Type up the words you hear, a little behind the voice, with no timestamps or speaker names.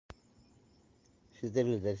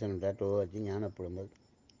சித்தர்கள் தரிசனம்.org ஞானப்புலம்பல்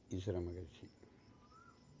ஈஸ்வர மகிழ்ச்சி.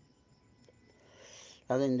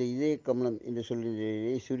 ஆக இந்த இதய கமலம் என்று சொல்கிற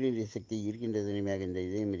சூரியனுடைய சக்தி இருக்கின்ற தனிமையாக இந்த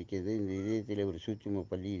இதயம் இருக்கிறது. இந்த இதயத்தில் ஒரு சூட்சும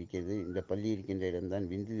பள்ளி இருக்கிறது. இந்த பள்ளி இருக்கின்ற இடம்தான்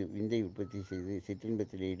விந்தை உற்பத்தி செய்து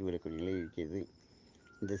சிற்றின்பத்தில் ஈடுபடக்கூடிய நிலை இருக்கிறது.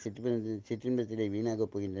 இந்த சிற்றின்பத்திலே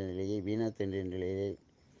வீணாகப் போகின்ற நிலையை வீணாத்தென்ற நிலையை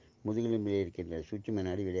முதுகெலும்பிலே இருக்கின்ற சூட்சும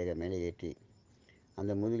நாடி வழியாக மேலே ஏற்றி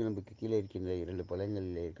அந்த முதுகெலும்புக்கு கீழே இருக்கின்ற 2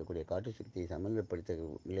 பலங்களில் இருக்கக்கூடிய காற்று சக்தியை சமநிலைப்படுத்த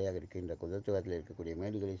நிலையாக இருக்கின்ற குதத்துவாரத்தில் இருக்கக்கூடிய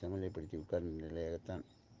மேடுகளை சமநிலைப்படுத்தி உட்கார்ந்த நிலையாகத்தான்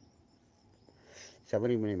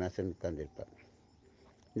சபரிமலை மாசன் உட்கார்ந்திருப்பார்.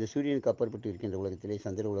 இந்த சூரியனுக்கு அப்பாற்பட்டு இருக்கின்ற உலகத்திலே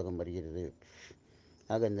சந்திர உலகம் வருகிறது.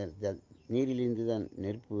 ஆக அந்த நீரிலிருந்து தான்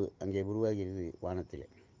நெருப்பு அங்கே உருவாகிறது வானத்திலே.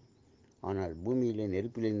 ஆனால் பூமியிலே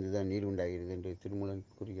நெருப்பிலிருந்து தான் நீர் உண்டாகிறது என்று திருமூலன்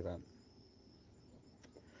கூறுகிறான்.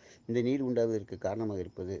 இந்த நீர் உண்டாவதற்கு காரணமாக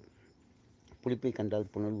இருப்பது புளிப்பை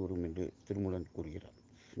கண்டால் புனல் உறும் என்று திருமூலன் கூறுகிறார்.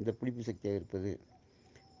 இந்த புளிப்பு சக்தியாக இருப்பது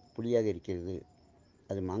புளியாக இருக்கிறது.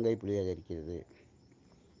 அது மாங்காய் புளியாக இருக்கிறது.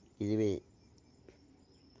 இதுவே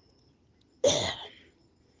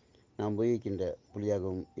நாம் உபயோகிக்கின்ற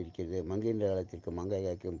புளியாகவும் இருக்கிறது. மங்குகின்ற காலத்திற்கு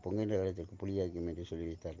மாங்காயாக்கும் பொங்குகின்ற காலத்திற்கு புளியாக்கும் என்று சொல்லி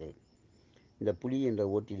வைத்தார்கள். இந்த புளி என்ற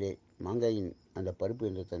ஓட்டிலே மாங்காயின் அந்த பருப்பு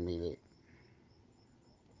என்ற தன்மையிலே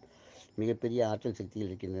மிகப்பெரிய ஆற்றல் சக்திகள்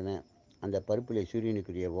இருக்கின்றன. அந்த பருப்பிலே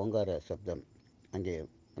சூரியனுக்குரிய ஓங்கார சப்தம் அங்கே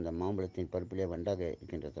அந்த மாம்பழத்தின் பருப்பிலே வண்டாக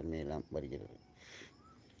இருக்கின்ற தன்மையெல்லாம் வருகிறது.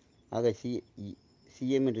 ஆக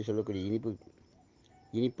சிஎம் என்று சொல்லக்கூடிய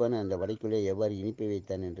இனிப்பான அந்த வடைக்குள்ளே எவ்வாறு இனிப்பை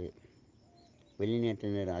வைத்தான் என்று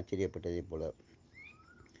வெளிநாட்டினர் ஆச்சரியப்பட்டதைப் போல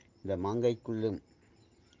இந்த மாங்காய்க்குள்ளும்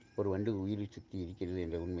ஒரு வண்டு உயிர் சக்தி இருக்கிறது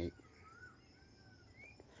என்ற உண்மை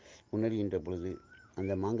உணர்கின்ற பொழுது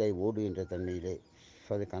அந்த மாங்காய் ஓடு என்ற தன்மையிலே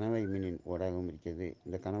அது கணவாய் மீனின் ஓடாகவும் இருக்கிறது.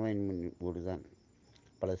 இந்த கணவாய் மீனின் ஓடுதான்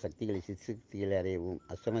பல சக்திகளை சிற்சக்திகளை அடையவும்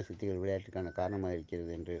அஷ்டம சக்திகள் விளையாட்டுக்கான காரணமாக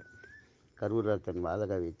இருக்கிறது என்று கரூரார் தன்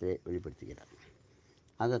வாதகாவியத்தை வெளிப்படுத்துகிறார்.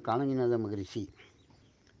 ஆக காலங்கிநாத மகரிஷி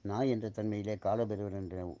நாய் என்ற தன்மையிலே காலபைரவர்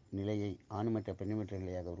என்ற நிலையை ஆணுமற்ற பெண்ணுமற்ற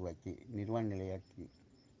நிலையாக உருவாக்கி நிர்வாண நிலையாக்கி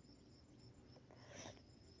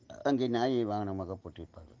அங்கே நாயை வாகனமாக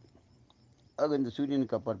போட்டிருப்பார்கள். ஆக இந்த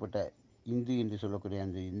சூரியனுக்கு அப்பாற்பட்ட இந்து என்று சொல்லக்கூடிய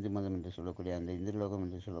அந்த இந்து மதம் என்று சொல்லக்கூடிய அந்த இந்திரலோகம்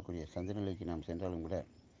என்று சொல்லக்கூடிய சந்திரநிலைக்கு நாம் சென்றாலும் கூட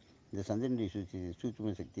இந்த சந்திரனுடைய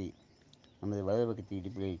சூட்சும சக்தி நமது வலது பக்கத்தை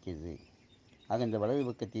இடுப்பில் இருக்கிறது. ஆக இந்த வலது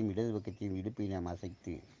பக்கத்தையும் இடது பக்கத்தையும் இடுப்பை நாம்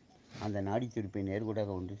அசைத்து அந்த நாடி துடிப்பை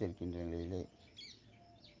நேர்கூடாக ஒன்று சேர்க்கின்ற நிலையிலே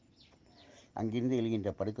அங்கிருந்து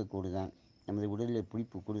எழுகின்ற படுக்கக்கூடு தான் நமது உடலில்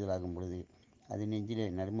புளிப்பு கூடுதலாகும் பொழுது அது நெஞ்சிலே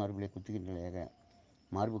நடுமார்பிலே குத்துகின்ற நிலையாக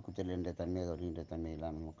மார்பு குத்தல் என்ற தன்மையாக வருகின்ற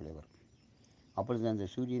தன்மையெல்லாம் நமக்குள்ளே வரும். அப்பொழுது அந்த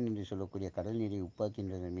சூரியன் என்று சொல்லக்கூடிய கடல் நீரை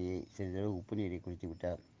உப்பாக்கின்ற தன்மையை சிறிதளவு உப்பு நீரை குடித்து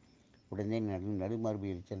விட்டால் உடனே நடுமார்பு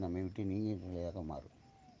எரிச்சல் நம்மை விட்டு நீங்கின்ற நிலையாக மாறும்.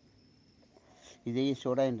 இதே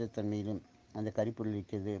சோடா என்ற தன்மையிலும் அந்த கரிப்பொருள்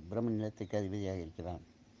இருக்கிறது. பிரம்ம நிலத்துக்கு அதிபதியாக இருக்கிறான்.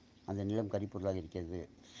 அந்த நிலம் கரிப்பொருளாக இருக்கிறது.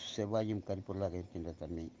 செவ்வாயும் கரிப்பொருளாக இருக்கின்ற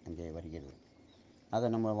தன்மை அங்கே வருகிறது. ஆக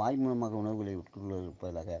நம்ம வாய் மூலமாக உணவுகளை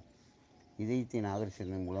உட்கொள்வதற்கு இதயத்தின்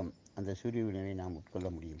ஆகர்ஷணத்தின் மூலம் அந்த சூரிய உணவை நாம் உட்கொள்ள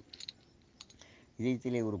முடியும்.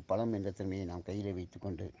 இதயத்திலே ஒரு பழம் என்ற தன்மையை நாம் கையில்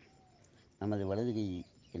வைத்துக்கொண்டு நமது வலது கை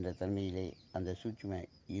என்ற தன்மையிலே அந்த சூட்சும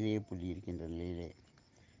இதய புள்ளி இருக்கின்ற நிலையிலே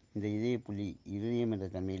இந்த இதய புள்ளி இதயம் என்ற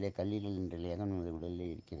தன்மையிலே கல்லீரல் என்ற நிலையாக நமது உடலிலே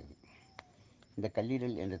இருக்கிறது. இந்த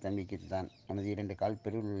கல்லீரல் என்ற தன்மைக்கு தான் நமது 2 கால்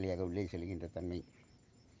பெருவிரல் வழியாக உள்ளே செல்கின்ற தன்மை.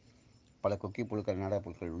 பல கொக்கி புழுக்கள் நாடா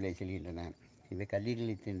புழுக்கள் உள்ளே செல்கின்றன. இவை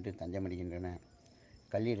கல்லீரலை தின்று தஞ்சமடைகின்றன.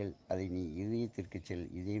 கல்லீரல் அதை நீ இதயத்திற்கு செல்,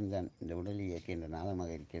 இதயம்தான் இந்த உடலை இயக்கின்ற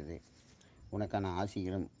நாதமாக இருக்கிறது, உனக்கான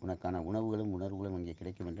ஆசிகளும் உனக்கான உணவுகளும் உணர்வுகளும் அங்கே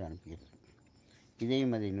கிடைக்கும் என்று அனுப்புகிறது.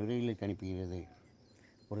 இதயம் அதை நுரையீரலுக்கு அனுப்புகிறது.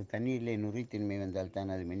 ஒரு தண்ணீரிலே நுரைத்தன்மை வந்தால்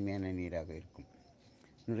தான் அது மென்மையான நீராக இருக்கும்.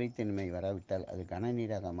 நுரைத்தன்மை வராவிட்டால் அது கன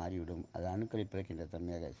நீராக மாறிவிடும். அது அணுக்களை பிறக்கின்ற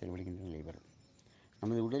தன்மையாக செயல்படுகின்ற நிலை வரும்.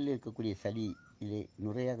 நமது உடலில் இருக்கக்கூடிய சளியிலே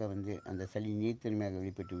நுரையாக வந்து அந்த சளி நீர்த்தன்மையாக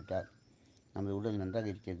வெளிப்பட்டு விட்டால் நமது உடல்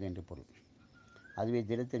நன்றாக இருக்கிறது என்று பொருள். அதுவே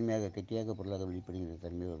திடத்தன்மையாக கெட்டியாக பொருளாக வெளிப்படுகின்ற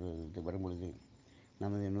தன்மை வரும்பொழுது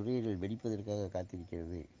நமது நுரையீரல் வெடிப்பதற்காக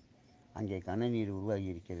காத்திருக்கிறது. அங்கே கன நீர் உருவாகி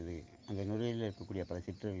இருக்கிறது. அந்த நுரையீரலில் இருக்கக்கூடிய பல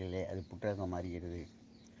சிற்றர்களிலே அது புற்றாக மாறுகிறது.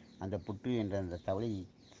 அந்த புற்று என்ற அந்த தவளை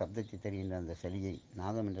சப்தத்தை தருகின்ற அந்த சளியை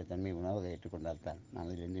நாகம் என்ற தன்மை உணவாக ஏற்றுக்கொண்டால்தான் நாம்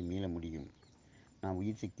அதிலிருந்து மீள முடியும். நாம்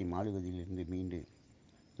உயிர் சக்தி மாளுவதிலிருந்து மீண்டு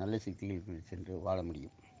நல்ல சக்திகளுக்குள் சென்று வாழ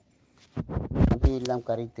முடியும். அதையெல்லாம்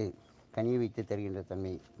கரைத்து கனியை வைத்து தருகின்ற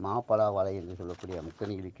தன்மை பலா வாழை என்று சொல்லக்கூடிய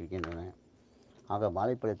முக்கணிகளுக்கு இருக்கின்றன. ஆக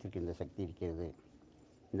வாழைப்பழத்திற்கு இந்த சக்தி இருக்கிறது.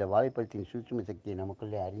 இந்த வாழைப்பழத்தின் சூட்சும சக்தியை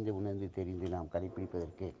நமக்குள்ளே அறிந்து உணர்ந்து தெரிந்து நாம்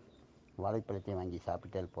கடைப்பிடிப்பதற்கு வாழைப்பழத்தை வாங்கி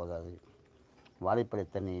சாப்பிட்டால் போதாது.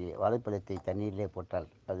 வாழைப்பழத்தை தண்ணீரிலே போட்டால்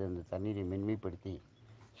அது அந்த தண்ணீரை மென்மைப்படுத்தி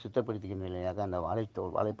சுத்தப்படுத்துகின்ற நிலையாக அந்த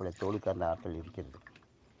வாழைப்பழ தோலுக்கு அந்த ஆற்றல் இருக்கிறது.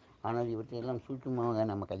 ஆனால் இவற்றையெல்லாம் சூட்சுமமாக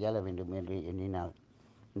நம்ம கையாள வேண்டும் என்று எண்ணினால்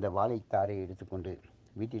இந்த வாழைத்தாரை எடுத்துக்கொண்டு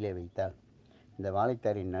வீட்டிலே வைத்தால் இந்த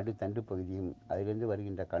வாழைத்தாரின் நடு தண்டு பகுதியும் அதிலிருந்து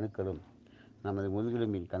வருகின்ற கணுக்களும் நமது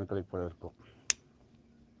முதுகெலும்பின் கணுக்களைப் போல இருக்கும்.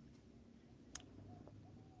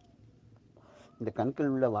 இந்த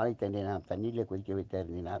கணுக்கள் உள்ள வாழைத்தண்டை நாம் தண்ணீரில் கொதிக்க வைத்து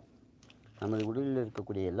அருந்தினால் நமது உடலில்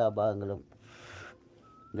இருக்கக்கூடிய எல்லா பாகங்களும்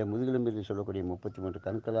இந்த முதுகெலும்பு என்று சொல்லக்கூடிய 33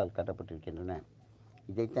 கணுக்களால் கட்டப்பட்டிருக்கின்றன.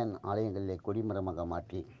 இதைத்தான் ஆலயங்களில் கொடிமரமாக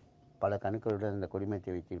மாற்றி பல கணுக்களுடன் அந்த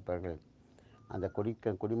கொடிமரத்தை வைத்திருப்பார்கள். அந்த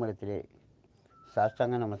கொடிமரத்திலே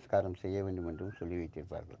சாஷ்டாங்க நமஸ்காரம் செய்ய வேண்டும் என்றும் சொல்லி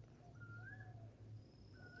வைத்திருப்பார்கள்.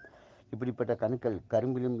 இப்படிப்பட்ட கணுக்கள்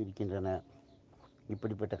கரும்பிலும் இருக்கின்றன,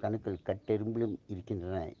 இப்படிப்பட்ட கணுக்கள் கட்டெரும்பிலும்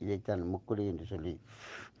இருக்கின்றன. இதைத்தான் முக்குடை என்று சொல்லி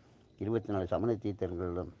 24 சமண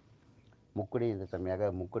தீர்த்தங்களிலும் முக்குடை என்ற தன்மையாக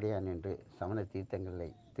முக்குடையான் என்று சமண தீர்த்தங்களை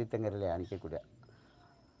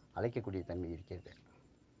அழைக்கக்கூடிய தன்மை இருக்கிறது.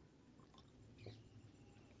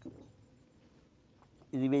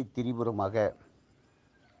 இதுவே திரிபுரமாக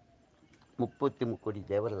 33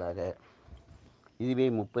 தேவர்களாக, இதுவே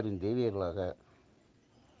 30 தேவியர்களாக,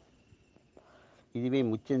 இதுவே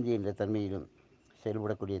முச்சந்தி என்ற தன்மையிலும்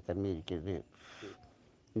செயல்படக்கூடிய தன்மை இருக்கிறது.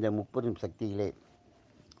 இந்த 30 சக்திகளே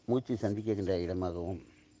மூச்சு சந்திக்கின்ற இடமாகவும்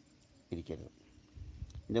இருக்கிறது.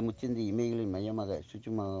 இந்த முச்சந்தி இமைகளின் மையமாக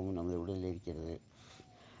சுற்றுமாகவும் நமது உடலில் இருக்கிறது.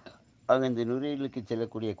 ஆக இந்த நுரையீரலுக்கு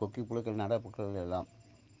செல்லக்கூடிய கொக்கி புழுக்கள் நடப்புக்கள் எல்லாம்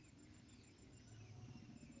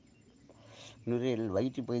நுரையீரல்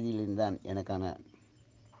வயிற்று பகுதியிலிருந்தான் எனக்கான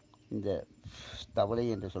இந்த தவளை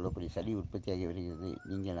என்று சொல்லக்கூடிய சளி உற்பத்தியாகி வருகிறது.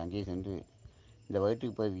 நீங்கள் அங்கே சென்று இந்த வயிற்று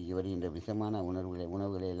பகுதிக்கு வருகின்ற விஷமான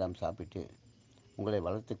உணவுகளை எல்லாம் சாப்பிட்டு உங்களை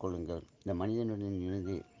வளர்த்து கொள்ளுங்கள். இந்த மனிதனுடன்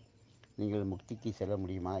இருந்து நீங்கள் முக்திக்கு செல்ல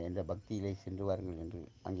முடியுமா என்ற பக்தியிலே சென்று வாருங்கள் என்று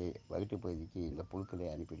அங்கே வயிற்று பகுதிக்கு இந்த புழுக்களை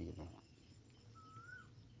அனுப்பிவிடுகின்றன.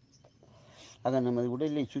 ஆக நமது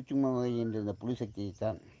உடலில் சூட்சுமமாக என்ற இந்த புழு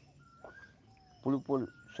சக்தியைத்தான் புழு போல்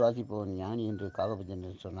சுவாசிப்பவன் ஞானி என்று காகபஞ்சன்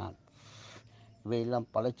சொன்னான். இவையெல்லாம்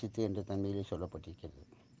பழச்சித்து என்ற தன்மையிலே சொல்லப்பட்டிருக்கிறது.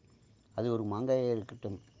 அது ஒரு மாங்காயாக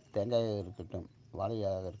இருக்கட்டும், தேங்காயாக இருக்கட்டும்,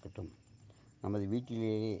 வாழையாக இருக்கட்டும், நமது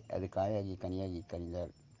வீட்டிலேயே அது காயாகி கனியாகி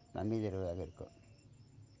கனிந்தால் நன்மை தருவதாக இருக்கும்.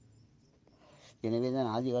 எனவே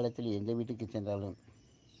தான் ஆதி காலத்தில் எந்த வீட்டுக்கு சென்றாலும்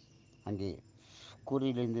அங்கே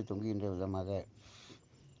கூரையிலிருந்து தொங்குகின்ற விதமாக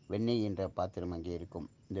வெண்ணெய் என்ற பாத்திரம் அங்கே இருக்கும்.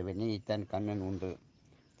 இந்த வெண்ணெயைத்தான் கண்ணன் உண்டு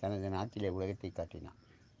தனது நாட்டிலே உலகத்தை காட்டினான்.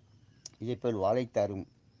 இதேபோல் வாழைத்தாரும்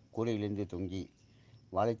கூரையிலிருந்து தொங்கி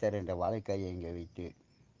வாழைத்தார் என்ற வாழைக்காயை இங்கே வைத்து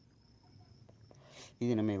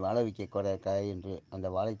இது நம்மை வாழ வைக்க காய் என்று அந்த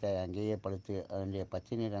வாழைத்தாய் அங்கேயே பழுத்து அதனுடைய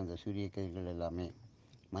பச்சை நிற அந்த சூரிய கதிர்கள் எல்லாமே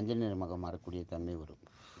மஞ்சள் நிறமாக மாறக்கூடிய தன்மை வரும்.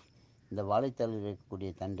 இந்த வாழைத்தாரில் இருக்கக்கூடிய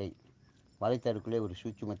தண்டை, வாழைத்தாருக்குள்ளே ஒரு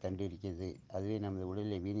சூட்சும தண்டு இருக்கிறது. அதுவே நமது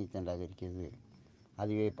உடலில் வீணை தண்டாக இருக்கிறது.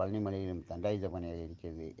 அதுவே பழனி மலையிலும் தண்டாயுதபாணியாக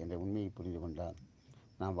இருக்கிறது என்ற உண்மையை புரிந்து கொண்டால்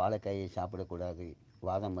நாம் வாழைக்காயை சாப்பிடக்கூடாது,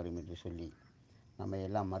 வாதம் வரும் என்று சொல்லி நம்ம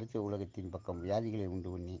எல்லாம் மருத்துவ உலகத்தின் பக்கம் வியாதிகளை உண்டு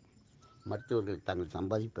பண்ணி மருத்துவர்கள் தாங்கள்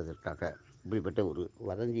சம்பாதிப்பதற்காக இப்படிப்பட்ட ஒரு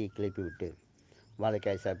வதந்தியை கிளப்பிவிட்டு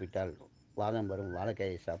வாழைக்காய் சாப்பிட்டால் வாதம் வரும்,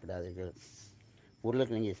 வாழைக்காயை சாப்பிடாதீர்கள்,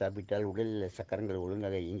 உருளைக்கிழங்கை சாப்பிட்டால் உடலில் சக்கரங்கள்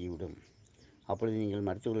ஒழுங்காக இயங்கிவிடும், அப்பொழுது நீங்கள்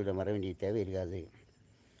மருத்துவர்களிடம் வர வேண்டிய தேவை இருக்காது,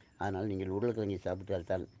 ஆனால் நீங்கள் உருளைக்கிழங்கை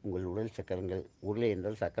சாப்பிட்டால்தான் உங்கள் உடல் சக்கரங்கள், உருளை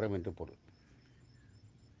என்றால் சக்கரம் என்று பொருள்,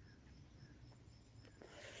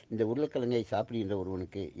 இந்த உருளைக்கிழங்கை சாப்பிடுகின்ற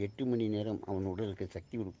ஒருவனுக்கு 8 மணி நேரம் அவன் உடலுக்கு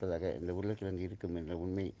சக்தி கொடுப்பதாக இந்த உருளைக்கிழங்கு இருக்கும் என்ற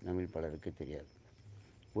உண்மை நம்மில் பலருக்கு தெரியாது.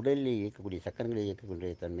 உடலில் இயக்கக்கூடிய சக்கரங்களை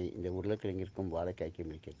இயக்கக்கூடிய தன்மை இந்த உருளைக்கிழங்கிற்கும்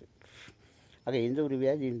வாழைக்காய்க்கும் இருக்கிறது. ஆக எந்த ஒரு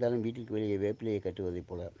வியாதி இருந்தாலும் வீட்டிற்கு வெளியே வேப்பிலையை கட்டுவதைப்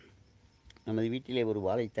போல நமது வீட்டிலே ஒரு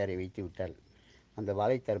வாழைத்தாரை வைத்து விட்டால் அந்த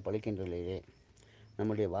வாழைத்தார் பழுக்கின்ற நிலையிலே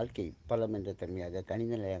நம்முடைய வாழ்க்கை பலம் என்ற தன்மையாக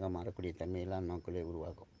கனித நிலையாக மாறக்கூடிய தன்மையெல்லாம் நமக்குள்ளே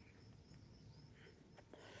உருவாகும்.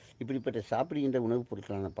 இப்படிப்பட்ட சாப்பிடுகின்ற உணவுப்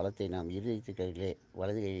பொருட்களான பழத்தை நாம் இருதயத்துக்களிலே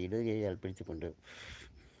வலது கையை இடது கையால் பிடித்து கொண்டு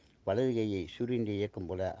வலது கையை சூரியனுடைய இயக்கம்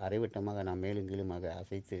போல அரைவட்டமாக நாம் மேலும் கீழுமாக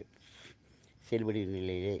அசைத்து செயல்படுகிற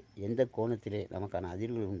நிலையிலே எந்த கோணத்திலே நமக்கான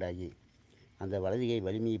அதிர்வுகள் உண்டாகி அந்த வலது கை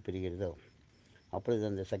வலிமையை பெறுகிறதோ அப்பொழுது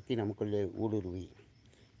அந்த சக்தி நமக்குள்ளே ஊடுருவி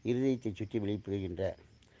இருதயத்தை சுற்றி வெளிப்படுகின்ற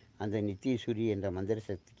அந்த நித்திய சூரிய என்ற மந்திர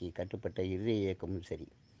சக்திக்கு கட்டுப்பட்ட இருதய இயக்கமும் சரி,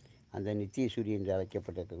 அந்த நித்திய சூரியன் என்று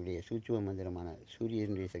அழைக்கப்பட்டிருக்கக்கூடிய சூட்சும மந்திரமான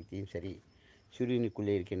சூரியனுடைய சக்தியும் சரி,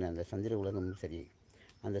 சூரியனுக்குள்ளே இருக்கின்ற அந்த சந்திர உலகமும் சரி,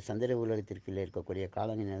 அந்த சந்திர உலகத்திற்குள்ளே இருக்கக்கூடிய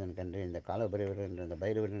காலநிநாதன் கண்டு இந்த காலபைரவர் என்ற அந்த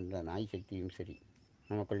பைரவர் என்ற நாய் சக்தியும் சரி,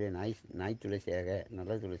 நமக்குள்ளே நாய் துளசியாக,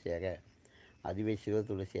 நல்ல துளசியாக, அதுவே சிவ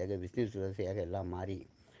துளசியாக, விஷ்ணு துளசியாக எல்லாம் மாறி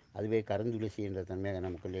அதுவே கரந்துளசி என்ற தன்மையாக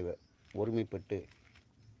நமக்குள்ளே ஒருமைப்பட்டு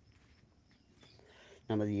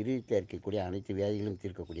நமது இருதயத்தை இருக்கக்கூடிய அனைத்து வியாதிகளும்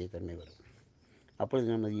தீர்க்கக்கூடிய தன்மை வரும். அப்பொழுது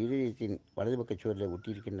நமது இருதயத்தின் வலது பக்க சுவரில்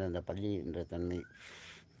ஒட்டியிருக்கின்ற அந்த பள்ளி என்ற தன்மை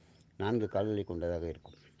 4 கால்களை கொண்டதாக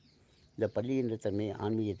இருக்கும். இந்த பள்ளி என்ற தன்மை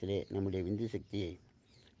ஆன்மீகத்திலே நம்முடைய விந்து சக்தியை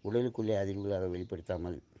உடலுக்குள்ளே அதிர்வுகளாக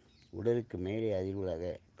வெளிப்படுத்தாமல் உடலுக்கு மேலே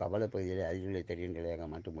அதிர்வுகளாக கவலை பகுதியிலே அதிர்வுகளை தருகின்ற நிலையாக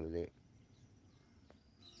மாற்றும் பொழுது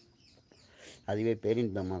அதுவே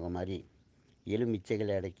பேரின்பமாக மாறி எழும்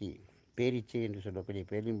இச்சைகளை அடக்கி பேரிச்சை என்று சொல்லக்கூடிய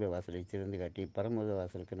பேரின்ப வாசலை திறந்து காட்டி பரமத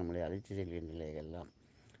வாசலுக்கு நம்மளை அழைத்து செல்கின்ற நிலைகளெல்லாம்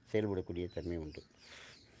செயல்படக்கூடிய தன்மை உண்டு.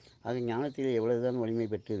 ஆக ஞானத்திலே எவ்வளவுதான் வலிமை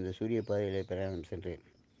பெற்று இந்த சூரிய பாதையிலே பிரயாணம் சென்று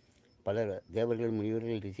பலர் தேவர்கள்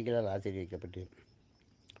முனிவர்கள் ரிஷிகளால் ஆசீர்வதிக்கப்பட்டு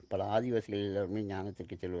பல ஆதிவாசிகள் எல்லோருமே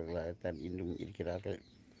ஞானத்திற்கு செல்வர்களாகத்தான் இன்றும் இருக்கிறார்கள்,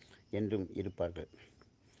 என்றும் இருப்பார்கள்.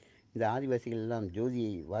 இந்த ஆதிவாசிகள் எல்லாம்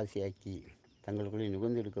ஜோதியை வாசியாக்கி தங்களுக்குள்ளே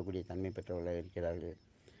நுகர்ந்தெடுக்கக்கூடிய தன்மை பெற்றவர்களாக இருக்கிறார்கள்.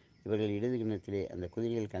 இவர்கள் இடது கிண்ணத்திலே அந்த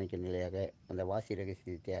குதிரைகள் கணக்கின் நிலையாக அந்த வாசி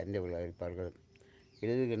ரகசியத்தை அறிந்தவர்களாக இருப்பார்கள்.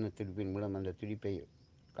 இடது கிண்ண துடிப்பின் மூலம் அந்த துடிப்பை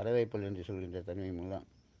கடவைப்பல் என்று சொல்கின்ற தன்மை மூலம்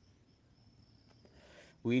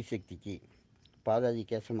உயிர் சக்திக்கு பாதாதி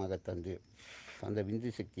கேசமாக தந்து அந்த விந்து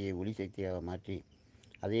சக்தியை ஒளி சக்தியாக மாற்றி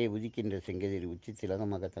அதையே உதிக்கின்ற செங்கதில் உச்சி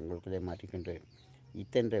திலகமாக தங்களுக்குள்ளே மாற்றிக்கொண்டு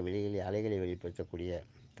இத்தென்ற விலைகளை அலைகளை வெளிப்படுத்தக்கூடிய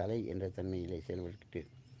தலை என்ற தன்மையிலே செயல்பட்டு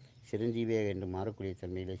சிரஞ்சீவியாக என்று மாறக்கூடிய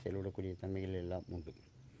தன்மையிலே செயல்படக்கூடிய தன்மைகள் எல்லாம் உண்டு.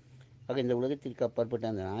 ஆக இந்த உலகத்திற்கு அப்பாற்பட்ட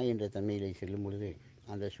அந்த நாய் என்ற தன்மையிலே செல்லும் பொழுது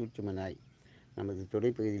அந்த சூட்சும நாய் நமது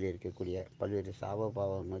துணைப்பகுதியில் இருக்கக்கூடிய பல்வேறு சாப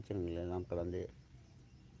பாவ விமோச்சனங்கள் எல்லாம் கலந்து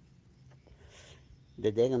இந்த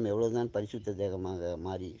தேகம் எவ்வளவுதான் பரிசுத்த தேகமாக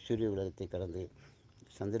மாறி சூரிய உலகத்தை கடந்து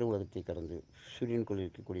சந்திர உலகத்தை கடந்து சூரியனுக்குள்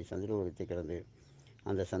இருக்கக்கூடிய சந்திர உலகத்தை கடந்து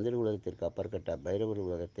அந்த சந்திர உலகத்திற்கு அப்பாற்பட்ட பைரவர்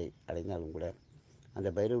உலகத்தை அடைந்தாலும் கூட அந்த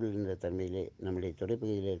பைரவர் என்ற தன்மையிலே நம்முடைய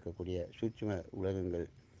தொடைப்பகுதியில் இருக்கக்கூடிய சூட்சும உலகங்கள்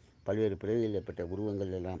பல்வேறு பிறவியில் ஏற்பட்ட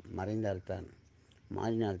உருவங்கள் எல்லாம் மறைந்தால்தான்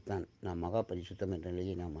மாறினால்தான் நாம் மகா பரிசுத்தம் என்ற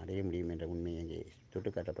நிலையை நாம் அடைய முடியும் என்ற உண்மை அங்கே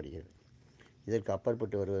சுட்டுக்காட்டப்படுகிறது. இதற்கு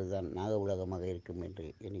அப்பாற்பட்டு வருவதுதான் நாக உலகமாக இருக்கும் என்று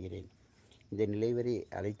எண்ணுகிறேன். இந்த நிலை வரை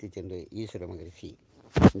அழைத்து சென்று ஈஸ்வர மகரிஷி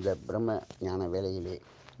இந்த பிரம்ம ஞான வேலையிலே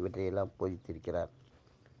இவற்றையெல்லாம் போதித்திருக்கிறார்.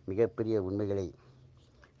 மிகப்பெரிய உண்மைகளை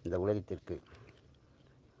இந்த உலகத்திற்கு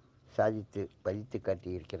சாதித்து பதித்து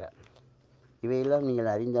காட்டியிருக்கிறார். இவையெல்லாம்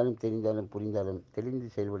நீங்கள் அறிந்தாலும் தெரிந்தாலும் புரிந்தாலும் தெளிந்து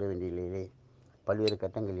செயல்பட வேண்டிய நிலையிலே பல்வேறு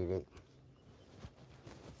கட்டங்களிலே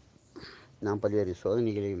நாம் பல்வேறு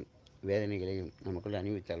சோதனைகளையும் வேதனைகளையும் நமக்குள்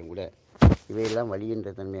அனுபவித்தாலும் கூட இவையெல்லாம் வழி என்ற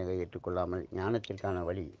தன்மையாக ஏற்றுக்கொள்ளாமல் ஞானத்திற்கான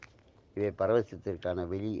வழி, இவை பரவசத்திற்கான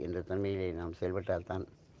வெளி என்ற தன்மையிலே நாம் செயல்பட்டால்தான்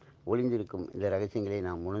ஒளிந்திருக்கும் இந்த ரகசியங்களை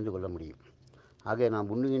நாம் உணர்ந்து கொள்ள முடியும். ஆக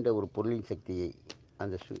நாம் உண்ணுகின்ற ஒரு பொருளின் சக்தியை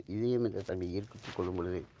அந்த இதயம் என்ற தன்மையை ஈர்த்து கொள்ளும்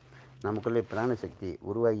பொழுது நமக்குள்ளே பிராணசக்தி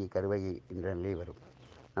உருவாகி கருவாகி என்ற நிலை வரும்.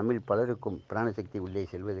 நம்மில் பலருக்கும் பிராணசக்தி உள்ளே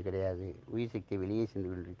செல்வது கிடையாது. உயிர் சக்தி வெளியே சென்று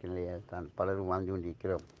கொண்டிருக்கிற நிலையாக தான் பலரும் வாழ்ந்து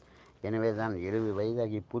கொண்டிருக்கிறோம். எனவே தான் 70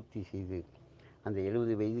 வயதாகி பூர்த்தி செய்து அந்த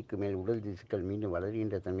 70 வயதுக்கு மேல் உடல் திசுக்கள் மீண்டும்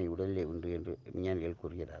வளர்கின்ற தன்மை உடலிலே உண்டு என்று விஞ்ஞானிகள்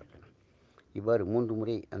கூறுகிறார்கள். இவ்வாறு 3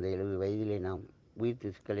 முறை அந்த 70 வயதிலே நாம் உயிர்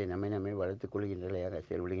திசுக்களை நம்மை வளர்த்துக் கொள்கின்ற நிலையாக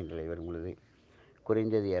செயல்படுகின்ற நிலை வரும் பொழுது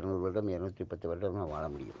குறைந்தது 200 வருடம் 210 வருடம் நாம் வாழ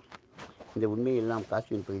முடியும். இந்த உண்மையெல்லாம்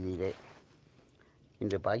காஷ்மீர் பகுதியிலே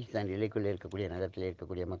இன்று பாகிஸ்தான் எல்லைக்குள்ளே இருக்கக்கூடிய நகரத்தில்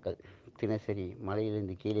இருக்கக்கூடிய மக்கள் தினசரி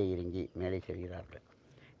மலையிலிருந்து கீழே இறங்கி மேலே செல்கிறார்கள்.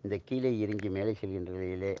 இந்த கீழே இறங்கி மேலே செல்கின்ற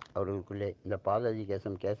நிலையிலே அவர்களுக்குள்ளே இந்த பாதாதி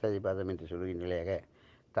கேசம் கேசாதி பாதம் என்று சொல்கின்ற நிலையாக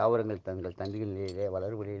தாவரங்கள் தங்கள் தண்டுகள் நிலையிலே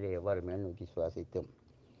வளர்வழியிலே எவ்வாறு மேல் நோக்கி சுவாசித்தும்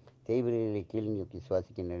தேய்விரையிலே கீழ் நோக்கி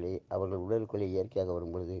சுவாசிக்கின்ற நிலை அவர்கள் உடலுக்குள்ளே இயற்கையாக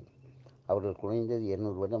வரும்பொழுது அவர்கள் குறைந்தது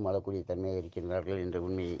 200 வருடம் வாழக்கூடிய தன்மையாக இருக்கின்றார்கள் என்ற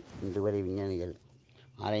உண்மையை இன்று வரை விஞ்ஞானிகள்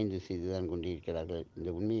ஆராய்ந்து செய்துதான் கொண்டிருக்கிறார்கள். இந்த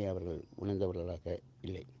உண்மையை அவர்கள் உணர்ந்தவர்களாக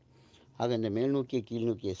இல்லை. ஆக இந்த மேல் நோக்கிய கீழ்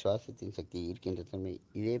நோக்கிய சுவாசத்தின் சக்தி இருக்கின்ற தன்மை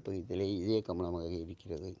இதே பகுதியிலே இதே கமலமாக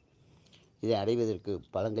இருக்கிறது. இதை அடைவதற்கு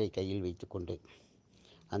பழங்களை கையில் வைத்துக்கொண்டு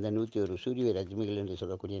அந்த 101 சூரிய ரஜ்மிகள் என்று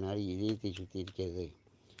சொல்லக்கூடிய நாடி இதயத்தை சுற்றி இருக்கிறது.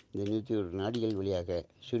 இந்த 101 நாடிகள் வழியாக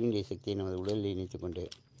சூரியனுடைய சக்தியை நமது உடலில் இணைத்துக் கொண்டு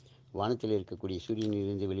வானத்தில் இருக்கக்கூடிய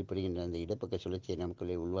சூரியனிலிருந்து வெளிப்படுகின்ற அந்த இடப்பக்க சுழற்சியை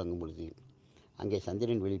நமக்குள்ளே உள்வாங்கும் பொழுது அங்கே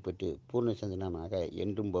சந்திரன் வெளிப்பட்டு பூர்ண சந்திரனாக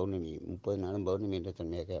என்றும் பௌர்ணமி 30 நாளும் பௌர்ணமி என்ற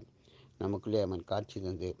தன்மையாக நமக்குள்ளே அவன் காட்சி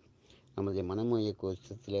தந்து நமது மனமொழிய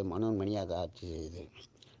கோஷத்திலே மனோன்மணியாக ஆட்சி செய்து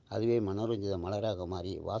அதுவே மனோரஞ்சித மலராக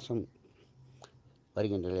மாறி வாசம்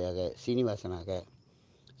வருகின்ற நிலையாக சீனிவாசனாக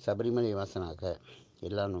சபரிமலை வாசனாக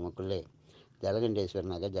எல்லாம் நமக்குள்ளே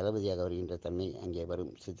ஜலகண்டேஸ்வரனாக ஜலபதியாக வருகின்ற தன்மை அங்கே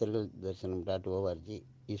வரும். சித்தர்கள் தரிசனம் .org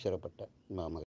ஈஸ்வரப்பட்ட மாமகள்.